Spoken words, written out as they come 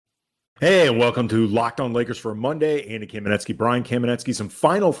Hey, and welcome to Locked On Lakers for Monday. Andy Kamenetsky, Brian Kamenetsky. Some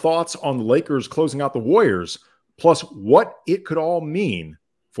final thoughts on the Lakers closing out the Warriors, plus what it could all mean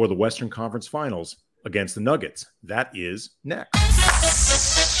for the Western Conference Finals against the Nuggets. That is next.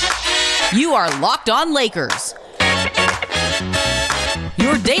 You are Locked On Lakers,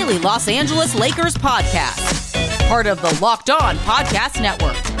 your daily Los Angeles Lakers podcast. Part of the Locked On Podcast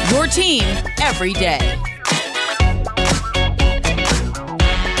Network, your team every day.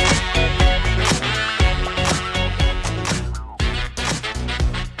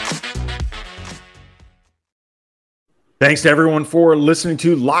 Thanks to everyone for listening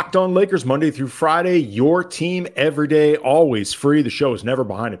to Locked On Lakers Monday through Friday. Your team every day, always free. The show is never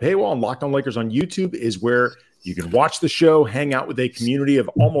behind a paywall. And Locked On Lakers on YouTube is where you can watch the show, hang out with a community of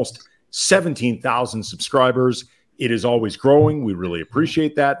almost 17,000 subscribers. It is always growing. We really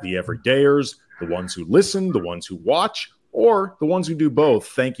appreciate that. The everydayers, the ones who listen, the ones who watch, or the ones who do both.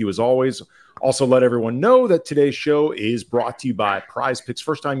 Thank you as always. Also, let everyone know that today's show is brought to you by Prize Picks.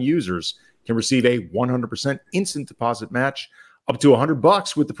 First-time users can receive a 100% instant deposit match up to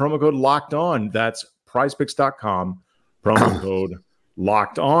 $100 with the promo code Locked On. That's prizepicks.com, promo code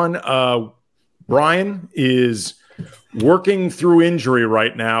Locked On. Brian is working through injury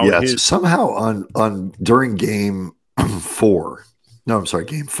right now. Yes, somehow on during game 5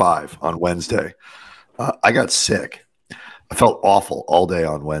 on Wednesday, I got sick. I felt awful all day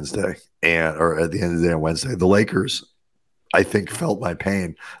on Wednesday, or at the end of the day on Wednesday. The Lakers, I think, felt my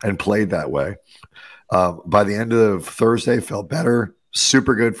pain and played that way. By the end of Thursday, felt better.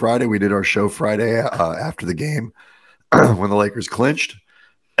 Super good Friday. We did our show Friday after the game when the Lakers clinched.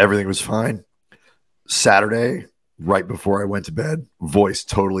 Everything was fine. Saturday, right before I went to bed, voice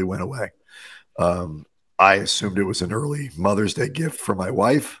totally went away. I assumed it was an early Mother's Day gift for my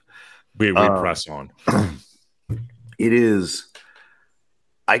wife. We press on. It is.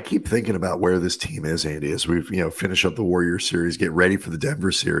 I keep thinking about where this team is, Andy, as we finish up the Warriors series, get ready for the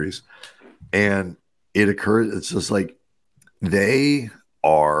Denver series. And it occurs, it's just like they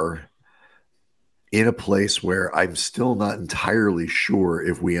are in a place where I'm still not entirely sure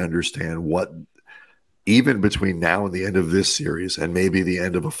if we understand what, even between now and the end of this series and maybe the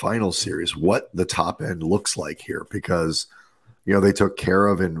end of a final series, what the top end looks like here. Because, they took care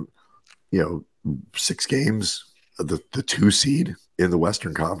of in, 6 games, the 2 seed in the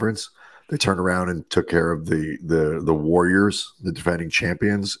Western Conference. They turned around and took care of the Warriors, the defending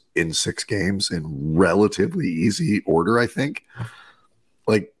champions, in 6 games in relatively easy order, I think.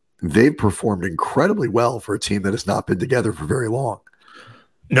 Like, they've performed incredibly well for a team that has not been together for very long.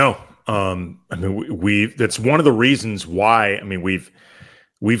 No. That's one of the reasons why,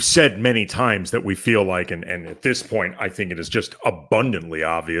 we've said many times that we feel like, and at this point, I think it is just abundantly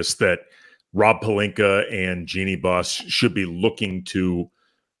obvious that Rob Pelinka and Jeannie Buss should be looking to,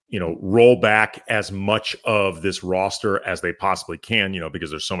 roll back as much of this roster as they possibly can, because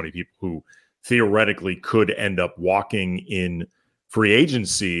there's so many people who theoretically could end up walking in free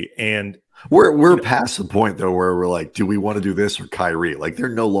agency. And we're past the point, though, where we're like, do we want to do this or Kyrie? Like, they're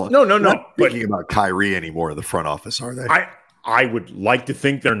no longer not thinking about Kyrie anymore in the front office, are they? I would like to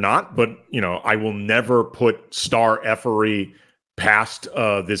think they're not, but, I will never put star effery past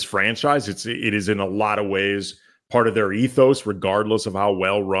this franchise. It is in a lot of ways part of their ethos, regardless of how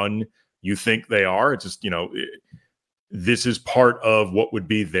well run you think they are. It's just, this is part of what would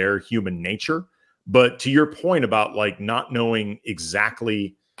be their human nature. But to your point about not knowing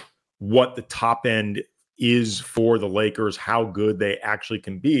exactly what the top end is for the Lakers, how good they actually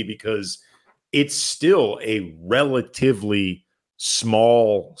can be, because it's still a relatively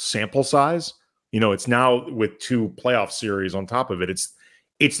small sample size. It's now with 2 playoff series on top of it.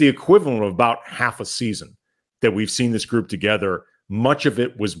 It's the equivalent of about half a season that we've seen this group together. Much of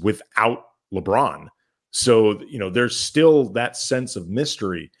it was without LeBron. So, there's still that sense of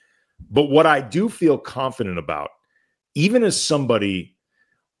mystery. But what I do feel confident about, even as somebody,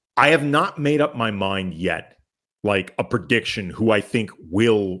 I have not made up my mind yet, like a prediction who I think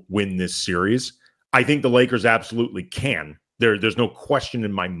will win this series. I think the Lakers absolutely can. There's no question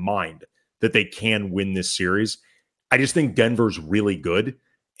in my mind that they can win this series. I just think Denver's really good,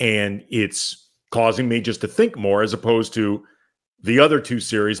 and it's causing me just to think more, as opposed to the other 2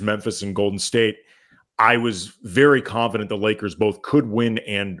 series, Memphis and Golden State. I was very confident the Lakers both could win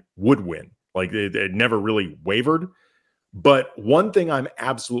and would win. Like, it never really wavered. But one thing I'm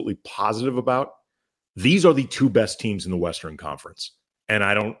absolutely positive about, these are the 2 best teams in the Western Conference. And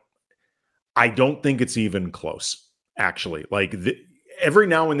I don't think it's even close, actually. Every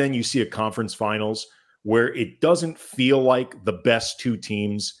now and then you see a conference finals where it doesn't feel like the best 2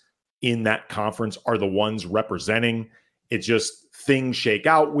 teams in that conference are the ones representing. It's just things shake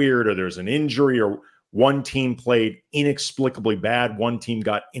out weird, or there's an injury, or one team played inexplicably bad, one team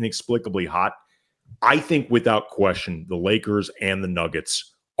got inexplicably hot, I think without question, the Lakers and the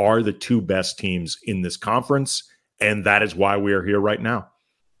Nuggets are the two best teams in this conference, and that is why we are here right now.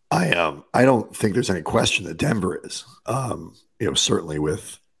 I don't think there's any question that Denver is. Certainly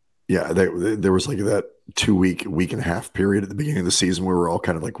with there was like that 2 week and a half period at the beginning of the season where we're all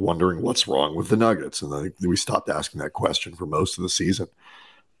kind of like wondering what's wrong with the Nuggets, and then we stopped asking that question for most of the season.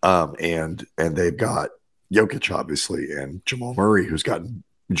 And they've got Jokic obviously, and Jamal Murray, who's gotten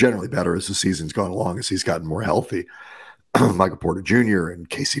generally better as the season's gone along, as he's gotten more healthy. Michael Porter Jr. and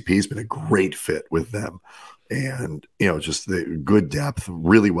KCP has been a great fit with them. And, just the good depth,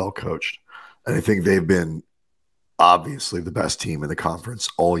 really well coached. And I think they've been obviously the best team in the conference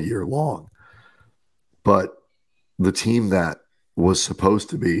all year long. But the team that was supposed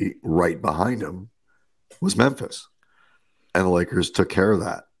to be right behind them was Memphis. And the Lakers took care of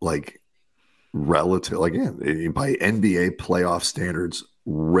that, again, by NBA playoff standards,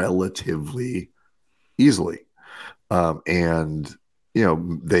 relatively easily. They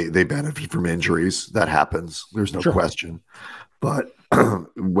benefit from injuries. That happens. There's no question. But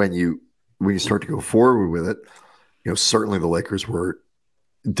when you start to go forward with it, certainly the Lakers were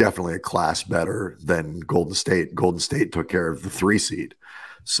definitely a class better than Golden State. Golden State took care of the 3 seed.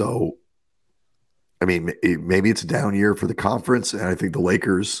 So, I mean, maybe it's a down year for the conference, and I think the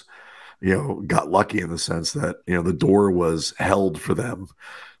Lakers, got lucky in the sense that, the door was held for them,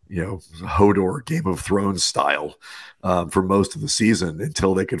 Hodor Game of Thrones style, for most of the season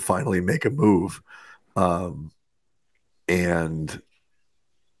until they could finally make a move. But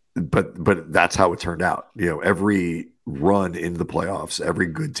that's how it turned out. Every run into the playoffs, every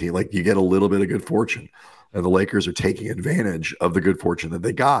good team, you get a little bit of good fortune, and the Lakers are taking advantage of the good fortune that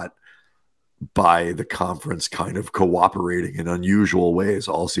they got by the conference kind of cooperating in unusual ways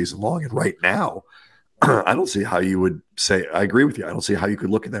all season long. And right now, I don't see how you would say, I agree with you. I don't see how you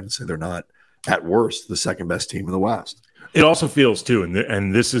could look at them and say they're not, at worst, the second best team in the West. It also feels too,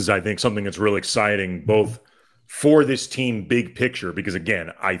 and this is, I think, something that's really exciting, both for this team, big picture, because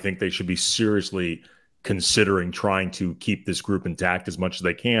again, I think they should be seriously considering trying to keep this group intact as much as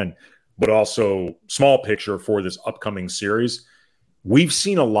they can, but also small picture for this upcoming series. We've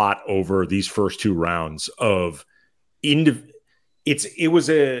seen a lot over these first 2 rounds of it's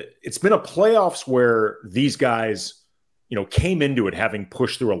been a playoffs where these guys, came into it having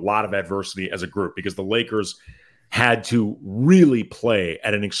pushed through a lot of adversity as a group, because the Lakers had to really play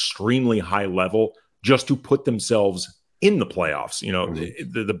at an extremely high level just to put themselves in the playoffs.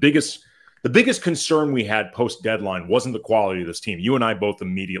 The biggest concern we had post deadline wasn't the quality of this team. You and I both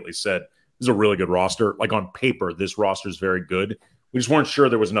immediately said, this is a really good roster. On paper, this roster is very good. We just weren't sure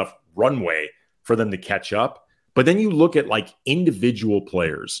there was enough runway for them to catch up. But then you look at individual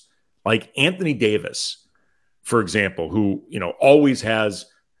players like Anthony Davis, for example, who, always has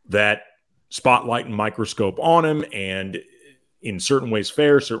that spotlight and microscope on him, and in certain ways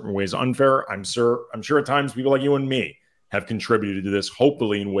fair, certain ways unfair. I'm sure at times people like you and me have contributed to this,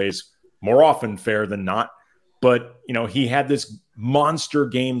 hopefully in ways more often fair than not. But, he had this monster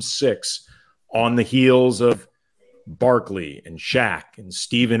game 6 on the heels of Barkley and Shaq and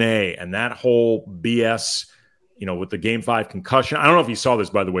Stephen A. and that whole BS, with the game 5 concussion. I don't know if you saw this,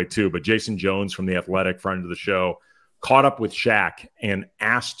 by the way, too, but Jason Jones from The Athletic, friend of the show, caught up with Shaq and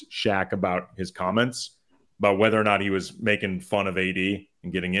asked Shaq about his comments about whether or not he was making fun of AD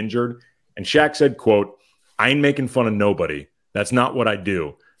and getting injured. And Shaq said, quote, "I ain't making fun of nobody. That's not what I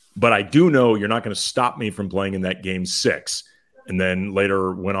do. But I do know you're not going to stop me from playing in that game 6. And then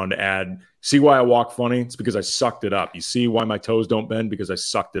later went on to add, "See why I walk funny? It's because I sucked it up. You see why my toes don't bend? Because I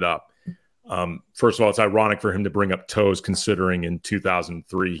sucked it up." First of all, it's ironic for him to bring up toes, considering in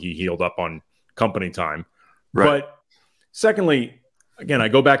 2003 he healed up on company time. Right. But secondly, again, I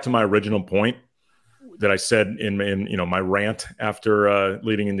go back to my original point that I said in my rant after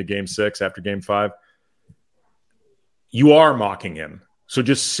leading into game 6, after game 5. You are mocking him. So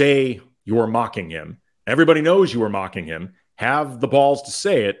just say you are mocking him. Everybody knows you are mocking him. Have the balls to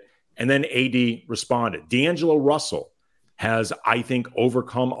say it. And then AD responded. D'Angelo Russell has, I think,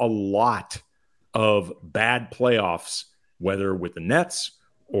 overcome a lot of bad playoffs, whether with the Nets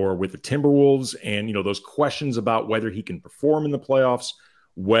or with the Timberwolves, and those questions about whether he can perform in the playoffs,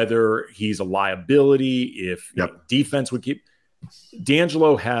 whether he's a liability, if defense would keep.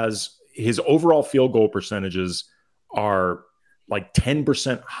 D'Angelo has, his overall field goal percentages are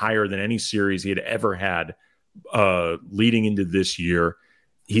 10% higher than any series he had ever had leading into this year.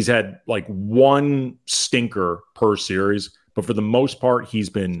 He's had one stinker per series, but for the most part, he's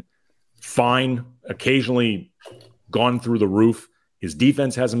been fine, occasionally gone through the roof. His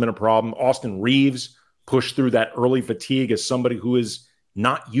defense hasn't been a problem. Austin Reeves pushed through that early fatigue as somebody who is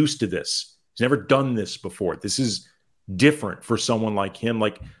not used to this. He's never done this before. This is different for someone like him.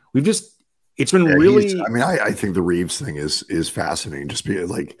 Like it's been really. I think the Reeves thing is fascinating. Just be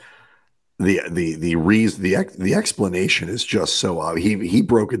like the Reeves, the explanation is just so obvious. He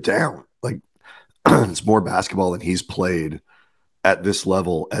broke it down. Like it's more basketball than he's played at this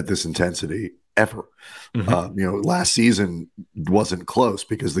level, at this intensity ever. Last season wasn't close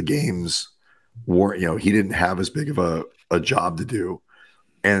because the games weren't, he didn't have as big of a job to do.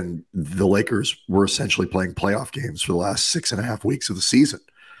 And the Lakers were essentially playing playoff games for the last 6.5 weeks of the season.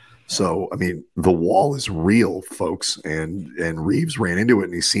 So, the wall is real, folks. And Reeves ran into it,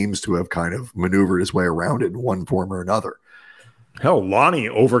 and he seems to have kind of maneuvered his way around it in one form or another. Hell, Lonnie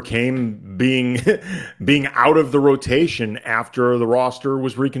overcame being out of the rotation after the roster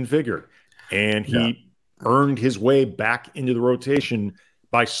was reconfigured. And he earned his way back into the rotation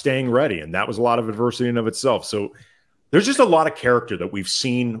by staying ready. And that was a lot of adversity in of itself. So there's just a lot of character that we've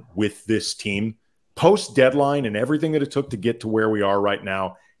seen with this team post-deadline and everything that it took to get to where we are right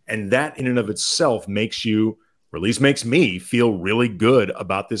now. And that in and of itself makes you, or at least makes me, feel really good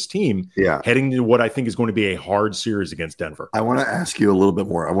about this team heading to what I think is going to be a hard series against Denver. I want to ask you a little bit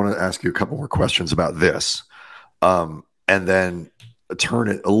more. I want to ask you a couple more questions about this. And then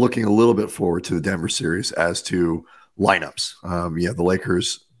looking a little bit forward to the Denver series as to lineups. The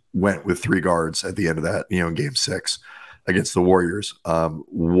Lakers went with 3 guards at the end of that, in game 6 against the Warriors.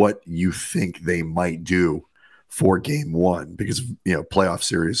 What you think they might do for game 1, because, playoff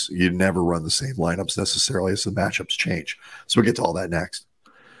series, you never run the same lineups necessarily as the matchups change. So we'll get to all that next.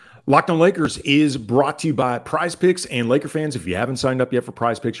 Locked On Lakers is brought to you by Prize Picks. And Laker fans, if you haven't signed up yet for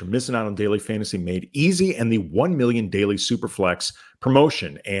Prize Picks, you're missing out on daily fantasy made easy and the 1 million daily Superflex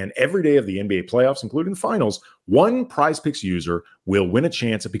promotion. And every day of the NBA playoffs, including the finals, one Prize Picks user will win a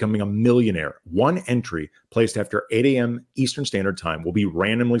chance at becoming a millionaire. One entry placed after 8 a.m. Eastern Standard Time will be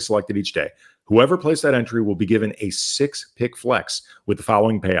randomly selected each day. Whoever placed that entry will be given a 6-pick flex with the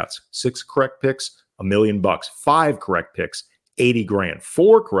following payouts: 6 correct picks, $1 million; 5 correct picks, $80 grand;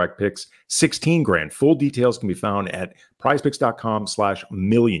 4 correct picks, $16 grand. Full details can be found at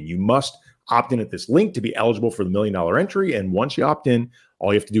prizepicks.com/million. You must opt in at this link to be eligible for the $1 million entry. And once you opt in,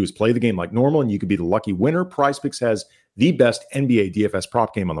 all you have to do is play the game like normal, and you could be the lucky winner. Prize Picks has the best NBA DFS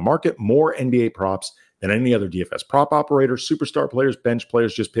prop game on the market, more NBA props than any other DFS prop operator. Superstar players, bench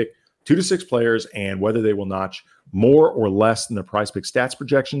players, just pick 2 to 6 players and whether they will notch more or less than the Prize Picks stats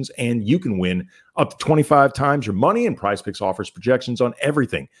projections, and you can win up to 25 times your money. And Prize Picks offers projections on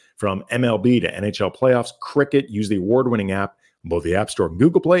everything from MLB to NHL playoffs, cricket. Use the award-winning app on both the App Store and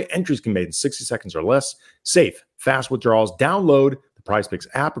Google Play. Entries can be made in 60 seconds or less. Safe, fast withdrawals. Download the Prize Picks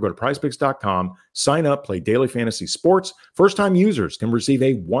app or go to prizepicks.com. Sign up, play daily fantasy sports. First-time users can receive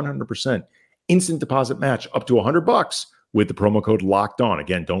a 100% instant deposit match up to $100 with the promo code Locked On.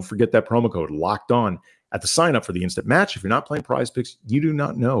 Again, don't forget that promo code Locked On at the sign up for the instant match. If you're not playing Prize Picks, you do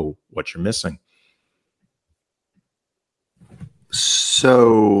not know what you're missing.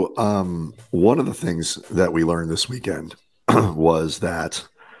 So one of the things that we learned this weekend was that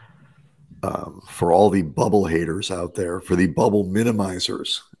for all the bubble haters out there, for the bubble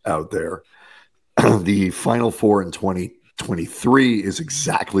minimizers out there, the Final Four in 2023 is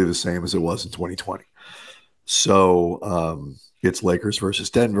exactly the same as it was in 2020. So it's Lakers versus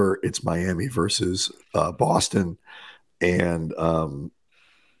Denver. It's Miami versus Boston. And,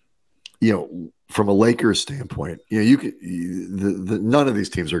 from a Lakers standpoint, you could, none of these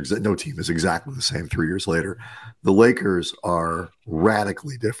teams are, no team is exactly the same 3 years later. The Lakers are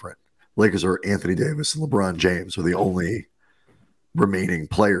radically different. Lakers are Anthony Davis and LeBron James are the only remaining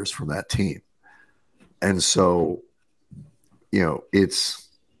players from that team. And so, it's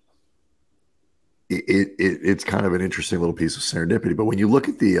kind of an interesting little piece of serendipity. But when you look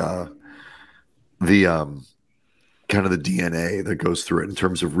at the kind of the DNA that goes through it in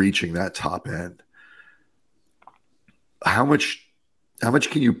terms of reaching that top end, how much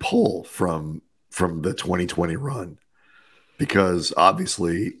can you pull from the 2020 run? Because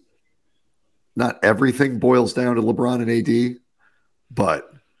obviously not everything boils down to LeBron and AD,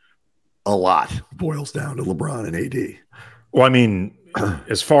 but a lot boils down to LeBron and AD. Well, I mean,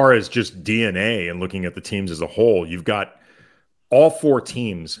 as far as just DNA and looking at the teams as a whole, you've got all 4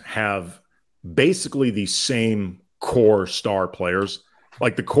 teams have basically the same core star players,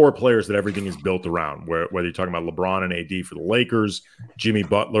 like the core players that everything is built around, whether you're talking about LeBron and AD for the Lakers, Jimmy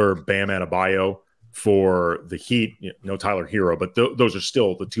Butler, Bam Adebayo for the Heat, no Tyler Hero, but those are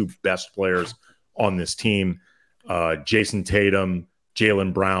still the 2 best players on this team. Jason Tatum,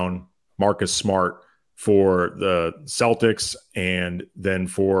 Jaylen Brown, Marcus Smart for the Celtics, and then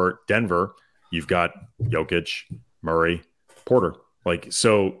for Denver, you've got Jokic, Murray, Porter. Like,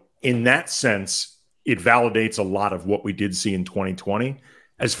 so in that sense, it validates a lot of what we did see in 2020.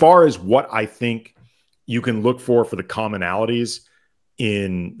 As far as what I think you can look for the commonalities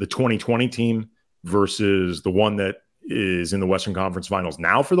in the 2020 team versus the one that is in the Western Conference Finals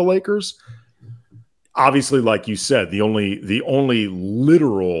now for the Lakers, obviously, like you said, the only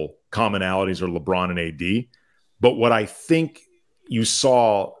literal commonalities are LeBron and AD. But what I think you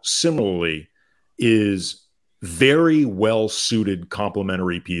saw similarly is very well-suited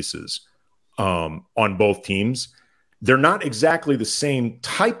complementary pieces on both teams. They're not exactly the same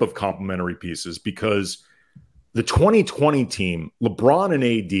type of complementary pieces because the 2020 team, LeBron and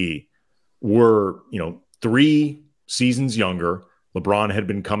AD were, 3 seasons younger. LeBron had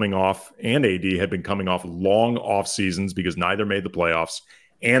been coming off, and AD had been coming off long off seasons because neither made the playoffs,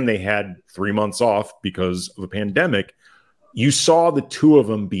 and they had 3 months off because of a pandemic. You saw the two of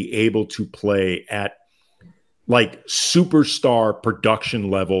them be able to play at like superstar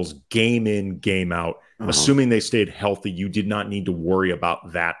production levels, game in, game out. Assuming they stayed healthy, you did not need to worry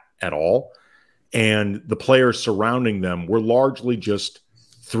about that at all. And the players surrounding them were largely just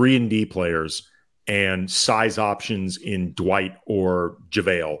 3-and-D players and size options in Dwight or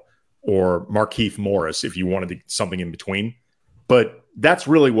JaVale or Markieff Morris if you wanted something in between. But that's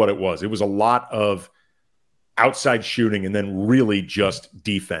really what it was. It was a lot of outside shooting and then really just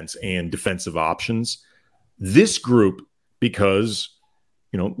defense and defensive options. This group, because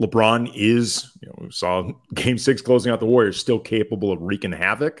LeBron is, we saw Game 6 closing out the Warriors, still capable of wreaking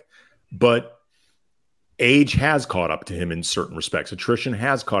havoc, but age has caught up to him in certain respects. Attrition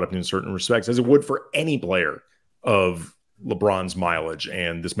has caught up in certain respects, as it would for any player of LeBron's mileage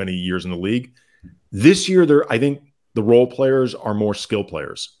and this many years in the league. This year, I think the role players are more skill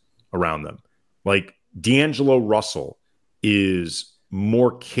players around them. Like D'Angelo Russell is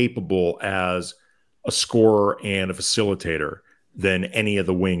more capable as a scorer and a facilitator than any of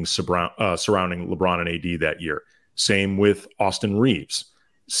the wings surrounding LeBron and AD that year. Same with Austin Reeves.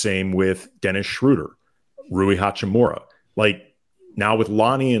 Same with Dennis Schroeder, Rui Hachimura. Like now with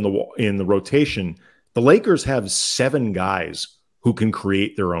Lonnie in the rotation, the Lakers have 7 guys who can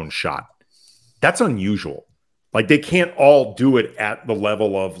create their own shot. That's unusual. Like they can't all do it at the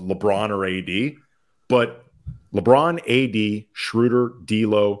level of LeBron or AD, but LeBron, AD, Schroeder,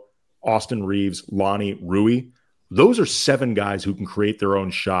 D'Lo, Austin Reeves, Lonnie, Rui, those are 7 guys who can create their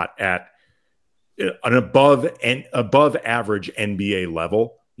own shot at an above average NBA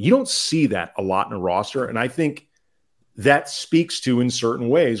level. You don't see that a lot in a roster. And I think that speaks to, in certain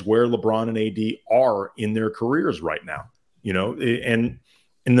ways, where LeBron and AD are in their careers right now. And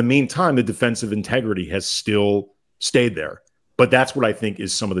in the meantime, the defensive integrity has still stayed there. But that's what I think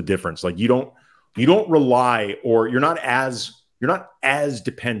is some of the difference. Like you don't rely, or you're not as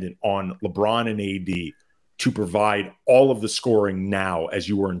dependent on LeBron and AD to provide all of the scoring now as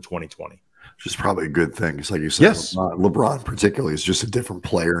you were in 2020. Which is probably a good thing. It's like you said, yes. LeBron particularly is just a different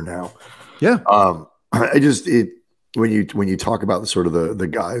player now. Yeah. When you talk about the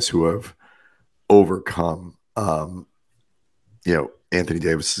guys who have overcome, Anthony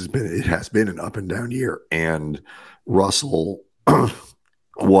Davis has been an up and down year, and Russell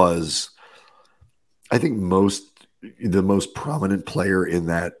was, I think, the most prominent player in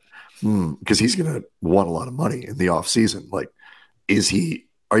that, because he's going to want a lot of money in the offseason. Like,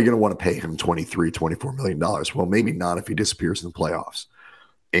 are you going to want to pay him $24 million? Well, maybe not if he disappears in the playoffs.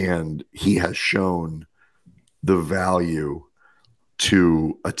 And he has shown the value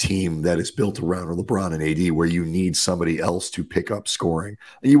to a team that is built around LeBron and AD, where you need somebody else to pick up scoring.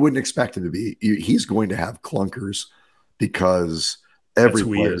 And you wouldn't expect him to be. He's going to have clunkers because every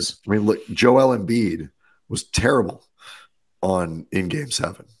player is. I mean, look, Joel Embiid was terrible in Game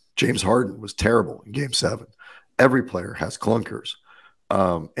 7. James Harden was terrible in Game 7. Every player has clunkers.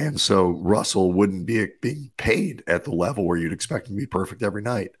 And so Russell wouldn't be being paid at the level where you'd expect him to be perfect every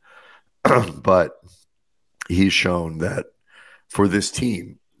night. But he's shown that for this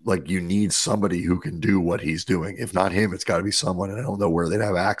team, like, you need somebody who can do what he's doing. If not him, it's got to be someone, and I don't know where they'd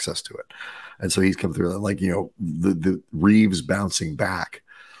have access to it. And so he's come through, like, the Reeves bouncing back.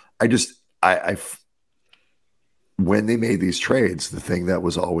 When they made these trades, the thing that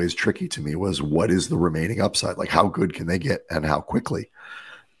was always tricky to me was, what is the remaining upside? Like, how good can they get and how quickly?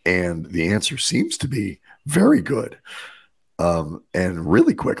 And the answer seems to be very good and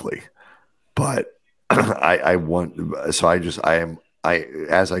really quickly. But as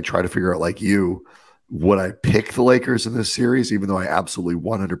I try to figure out, like you, would I pick the Lakers in this series, even though I absolutely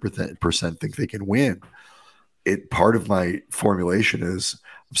 100% think they can win? Part of my formulation is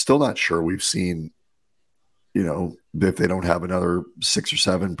I'm still not sure we've seen if they don't have another 6 or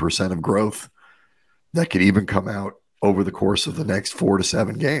 7% of growth, that could even come out over the course of the next 4 to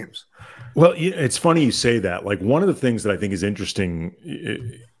 7 games. Well, it's funny you say that. Like, one of the things that I think is interesting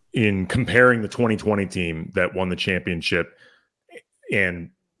in comparing the 2020 team that won the championship and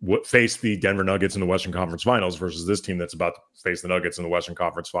what faced the Denver Nuggets in the Western Conference Finals versus this team that's about to face the Nuggets in the Western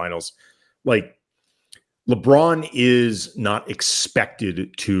Conference Finals, like, LeBron is not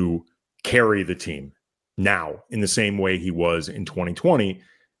expected to carry the team now in the same way he was in 2020,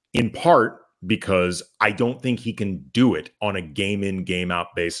 in part because I don't think he can do it on a game in, game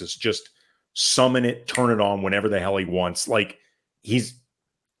out basis. Just summon it, turn it on whenever the hell he wants. Like, he's,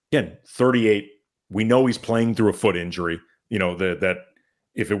 again, 38. We know he's playing through a foot injury. That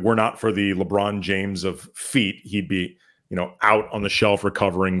if it were not for the LeBron James of feet, he'd be, out on the shelf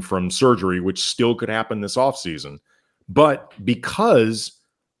recovering from surgery, which still could happen this offseason. But because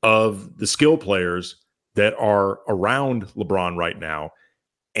of the skill players that are around LeBron right now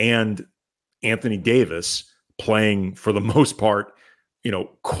and Anthony Davis playing for the most part,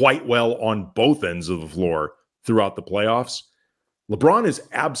 quite well on both ends of the floor throughout the playoffs, LeBron is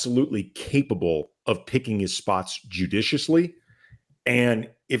absolutely capable of picking his spots judiciously. And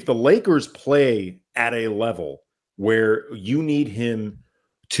if the Lakers play at a level where you need him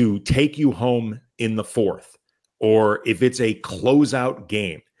to take you home in the fourth, or if it's a closeout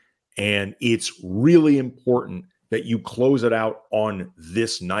game and it's really important that you close it out on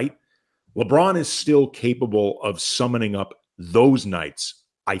this night, LeBron is still capable of summoning up those nights,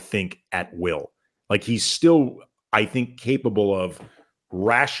 I think, at will. Like, he's still, I think, capable of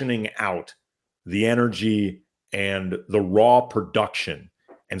rationing out the energy and the raw production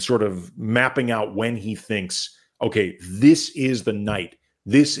and sort of mapping out when he thinks, okay, this is the night,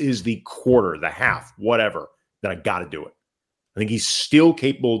 this is the quarter, the half, whatever, that I got to do it. I think he's still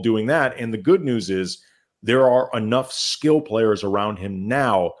capable of doing that. And the good news is there are enough skill players around him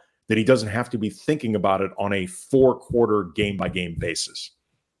now that he doesn't have to be thinking about it on a 4-quarter game-by-game basis.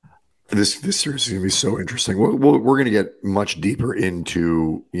 This series is going to be so interesting. We're going to get much deeper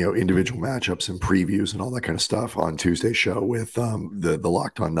into individual matchups and previews and all that kind of stuff on Tuesday's show with the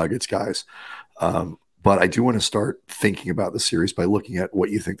Locked On Nuggets guys. But I do want to start thinking about the series by looking at what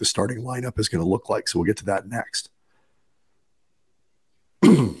you think the starting lineup is going to look like. So we'll get to that next.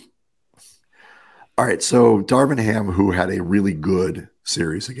 All right. So Darvin Ham, who had a really good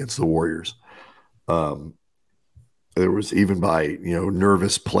series against the Warriors, there was, even by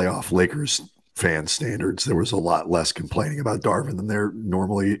nervous playoff Lakers fan standards, there was a lot less complaining about Darvin than there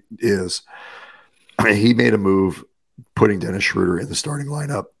normally is. He made a move putting Dennis Schroeder in the starting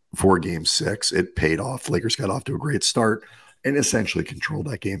lineup for Game 6. It paid off. Lakers got off to a great start and essentially controlled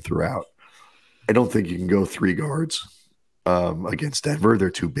that game throughout. I don't think you can go 3 guards against Denver. They're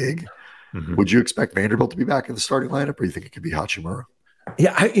too big. Mm-hmm. Would you expect Vanderbilt to be back in the starting lineup, or you think it could be Hachimura?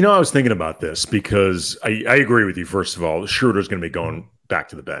 Yeah, I was thinking about this because I agree with you. First of all, Schroeder's going to be going back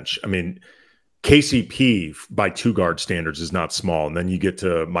to the bench. I mean, KCP by 2-guard standards is not small. And then you get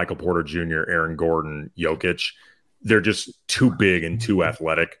to Michael Porter Jr., Aaron Gordon, Jokic. They're just too big and too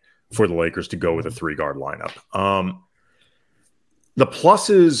athletic for the Lakers to go with a 3-guard lineup. The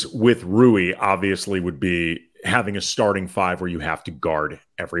pluses with Rui obviously would be having a starting 5 where you have to guard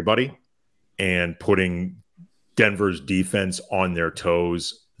everybody and putting Denver's defense on their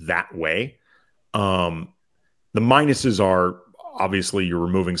toes that way. The minuses are obviously you're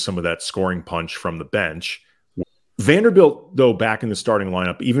removing some of that scoring punch from the bench. Vanderbilt, though, back in the starting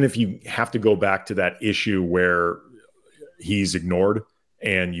lineup, even if you have to go back to that issue where he's ignored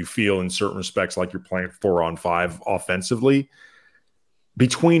and you feel in certain respects like you're playing 4-on-5 offensively,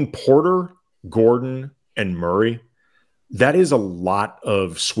 between Porter, Gordon, and Murray, that is a lot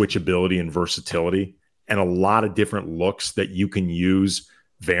of switchability and versatility and a lot of different looks that you can use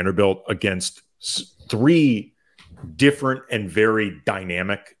Vanderbilt against 3 different and very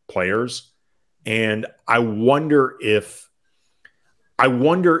dynamic players. And I wonder if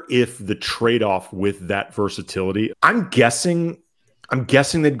the trade-off with that versatility, I'm guessing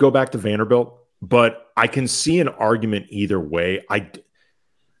they'd go back to Vanderbilt, but I can see an argument either way.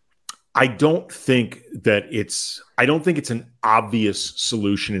 I don't think it's an obvious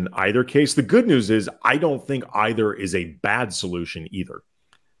solution in either case. The good news is I don't think either is a bad solution either.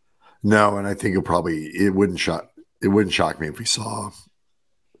 No, and I think it wouldn't shock me if we saw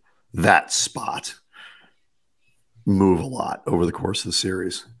that spot move a lot over the course of the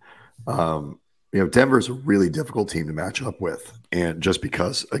series. Denver's a really difficult team to match up with, and just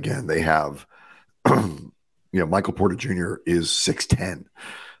because again they have Michael Porter Jr. is 6'10".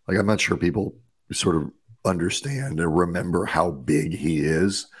 Like, I'm not sure people sort of understand or remember how big he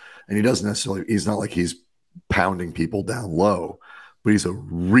is. And he doesn't necessarily, he's not like he's pounding people down low, but he's a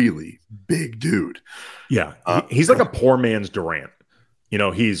really big dude. Yeah, he's like a poor man's Durant.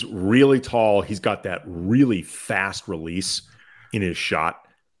 He's really tall. He's got that really fast release in his shot,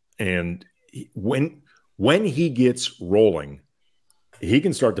 and when he gets rolling, he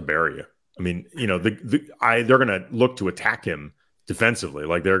can start to bury you. I mean, they're going to look to attack him defensively.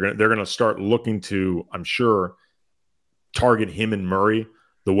 Like they're going to start looking to, I'm sure, target him and Murray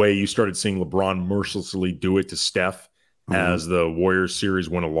the way you started seeing LeBron mercilessly do it to Steph as the Warriors series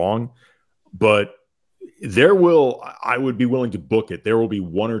went along. But I would be willing to book it. There will be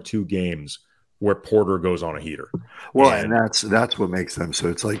one or two games where Porter goes on a heater. Well, and that's what makes them. So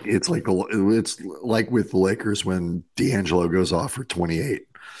it's like with the Lakers when D'Angelo goes off for 28.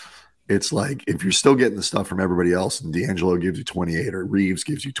 It's like if you're still getting the stuff from everybody else and D'Angelo gives you 28 or Reeves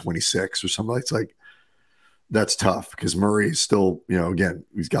gives you 26 or something, it's like that's tough because Murray's still, again,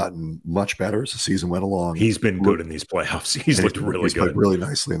 he's gotten much better as the season went along. He's been good in these playoffs. He's looked really good. Played really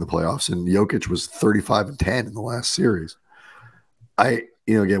nicely in the playoffs. And Jokic was 35-10 in the last series.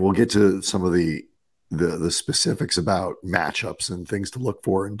 Again, we'll get to some of the specifics about matchups and things to look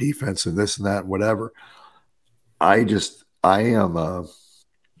for in defense and this and that and whatever. I'm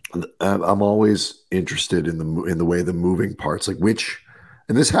always interested in the way the moving parts, and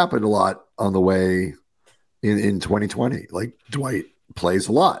this happened a lot on the way in 2020. Like Dwight plays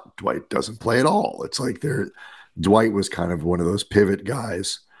a lot. Dwight doesn't play at all. It's like Dwight was kind of one of those pivot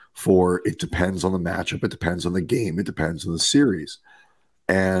guys for it depends on the matchup. It depends on the game. It depends on the series.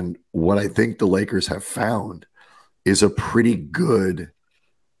 And what I think the Lakers have found is a pretty good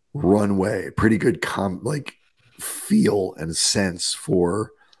runway, pretty good feel and sense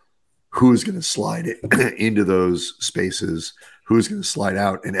for who's going to slide into those spaces, who's going to slide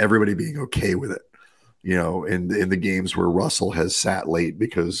out, and everybody being okay with it. In the games where Russell has sat late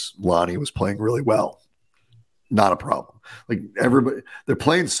because Lonnie was playing really well, not a problem. Like everybody, they're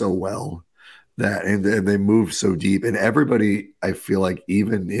playing so well that, and they move so deep, and everybody, I feel like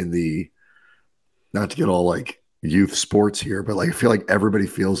even in the, not to get all like youth sports here, but I feel like everybody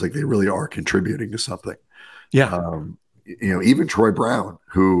feels like they really are contributing to something. Yeah. Even Troy Brown,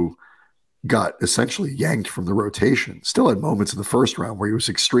 who got essentially yanked from the rotation, still had moments in the first round where he was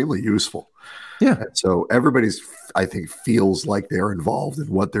extremely useful. Yeah. And so everybody's, I think, feels like they're involved in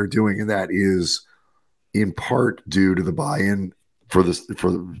what they're doing. And that is in part due to the buy-in for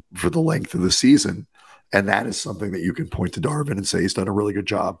the length of the season. And that is something that you can point to Darvin and say he's done a really good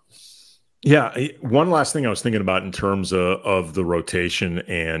job. Yeah. One last thing I was thinking about in terms of the rotation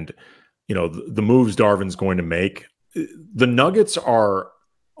and, the moves Darvin's going to make. The Nuggets are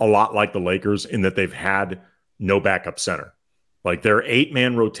a lot like the Lakers in that they've had no backup center. Like their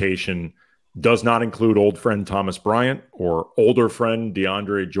 8-man rotation does not include old friend Thomas Bryant or older friend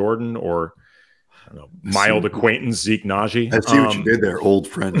DeAndre Jordan or my old acquaintance Zeke Naji. I see what you did there, old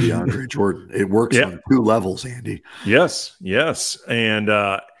friend DeAndre Jordan. It works on two levels, Andy. Yes. And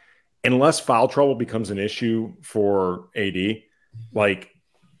unless foul trouble becomes an issue for AD,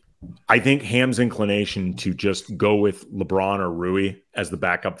 I think Ham's inclination to just go with LeBron or Rui as the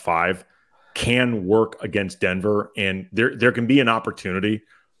backup 5 can work against Denver. And there can be an opportunity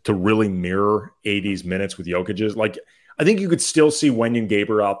to really mirror AD's minutes with Jokic's. I think you could still see Wenyen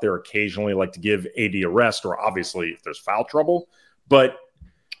Gabriel out there occasionally, to give AD a rest, or obviously if there's foul trouble. But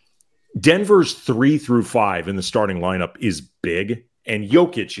Denver's 3 through 5 in the starting lineup is big, and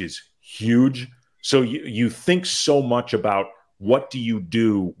Jokic is huge. So you think so much about what do you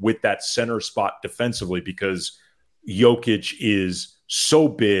do with that center spot defensively, because Jokic is so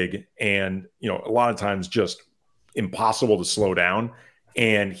big and, a lot of times just impossible to slow down.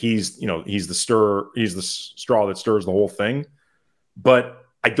 And he's the straw that stirs the whole thing. But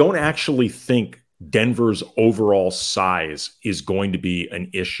I don't actually think Denver's overall size is going to be an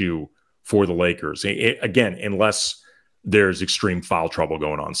issue for the Lakers. Again, unless there's extreme foul trouble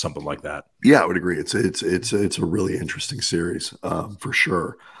going on, something like that. Yeah, I would agree. It's a really interesting series for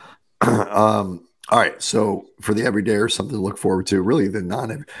sure. All right, so for the everydayer, something to look forward to. Really,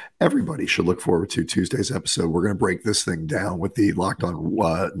 everybody should look forward to Tuesday's episode. We're going to break this thing down with the Locked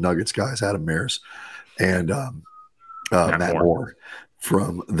On Nuggets guys, Adam Mares and Matt Moore.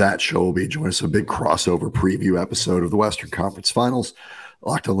 From that show will be joining us. A big crossover preview episode of the Western Conference Finals.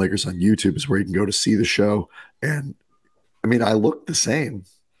 Locked On Lakers on YouTube is where you can go to see the show. And I mean, I look the same.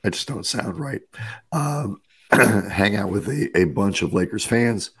 I just don't sound right. Hang out with a bunch of Lakers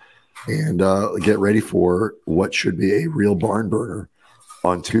fans and get ready for what should be a real barn burner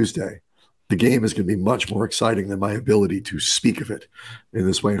on Tuesday. The game is going to be much more exciting than my ability to speak of it in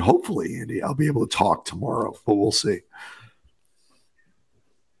this way. And hopefully, Andy, I'll be able to talk tomorrow, but we'll see.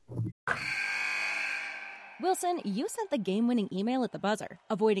 Wilson, you sent the game-winning email at the buzzer,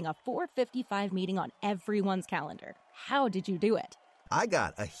 avoiding a 4:55 meeting on everyone's calendar. How did you do it? I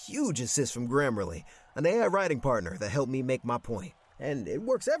got a huge assist from Grammarly, an AI writing partner that helped me make my point. And it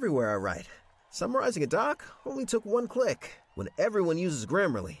works everywhere I write. Summarizing a doc only took one click. When everyone uses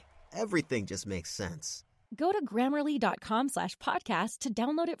Grammarly, everything just makes sense. Go to Grammarly.com/podcast to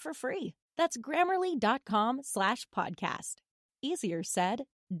download it for free. That's Grammarly.com/podcast. Easier said,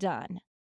 done.